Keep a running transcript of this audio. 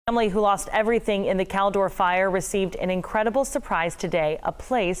Family who lost everything in the Caldor Fire received an incredible surprise today, a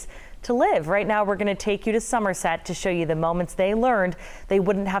place to live. Right now, we're going to take you to Somerset to show you the moments they learned they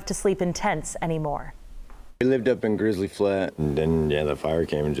wouldn't have to sleep in tents anymore. We lived up in Grizzly Flats, and then, the fire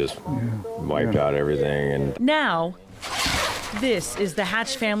came and just wiped out everything. And now, this is the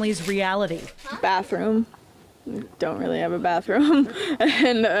Hatch family's reality. Bathroom. Don't really have a bathroom.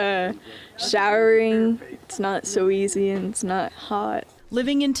 And showering, it's not so easy and it's not hot.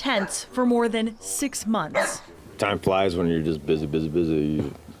 Living in tents for more than 6 months. Time flies when you're just busy.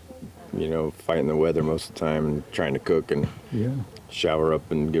 You know, fighting the weather most of the time and trying to cook and shower up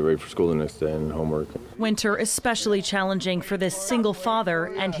and get ready for school the next day and homework. Winter especially challenging for this single father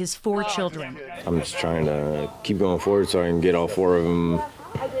and his 4 children. I'm just trying to keep going forward so I can get all 4 of them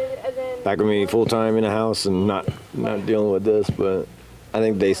back with me full time in the house and not dealing with this. But I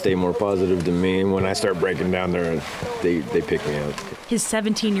think they stay more positive than me, and when I start breaking down there, they pick me up. His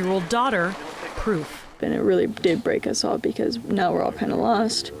 17-year-old daughter, proof. And it really did break us all because now we're all kind of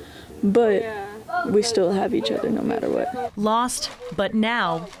lost. But we still have each other no matter what. Lost, but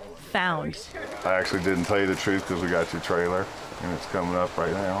now found. I actually didn't tell you the truth because we got your trailer and it's coming up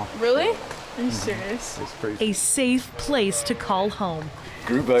right now. Really? Are you serious? A safe place to call home.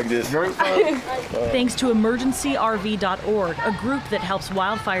 Group like this. Thanks to emergencyrv.org, a group that helps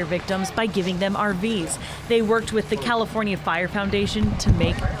wildfire victims by giving them RVs. They worked with the California Fire Foundation to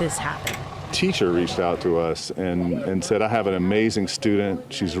make this happen. Teacher reached out to us and said, I have an amazing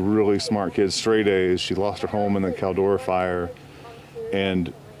student. She's a really smart kid, straight A's. She lost her home in the Caldor Fire.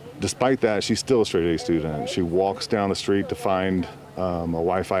 And despite that, she's still a straight A student. She walks down the street to find a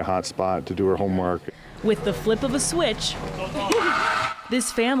Wi-Fi hotspot to do her homework. With the flip of a switch,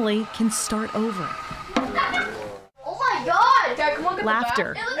 this family can start over. Oh my God! Dad, come on,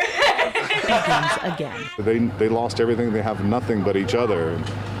 Laughter begins again. They lost everything. They have nothing but each other.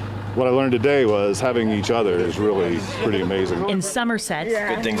 What I learned today was having each other is really pretty amazing. In Somerset,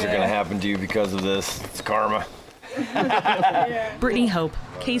 Good things are going to happen to you because of this. It's karma. Brittany Hope,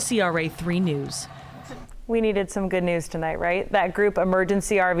 KCRA 3 News. We needed some good news tonight, right? That group,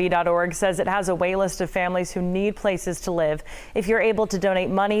 emergencyrv.org, says it has a wait list of families who need places to live. If you're able to donate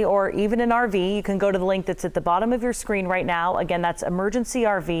money or even an RV, you can go to the link that's at the bottom of your screen right now. Again, that's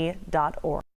emergencyrv.org.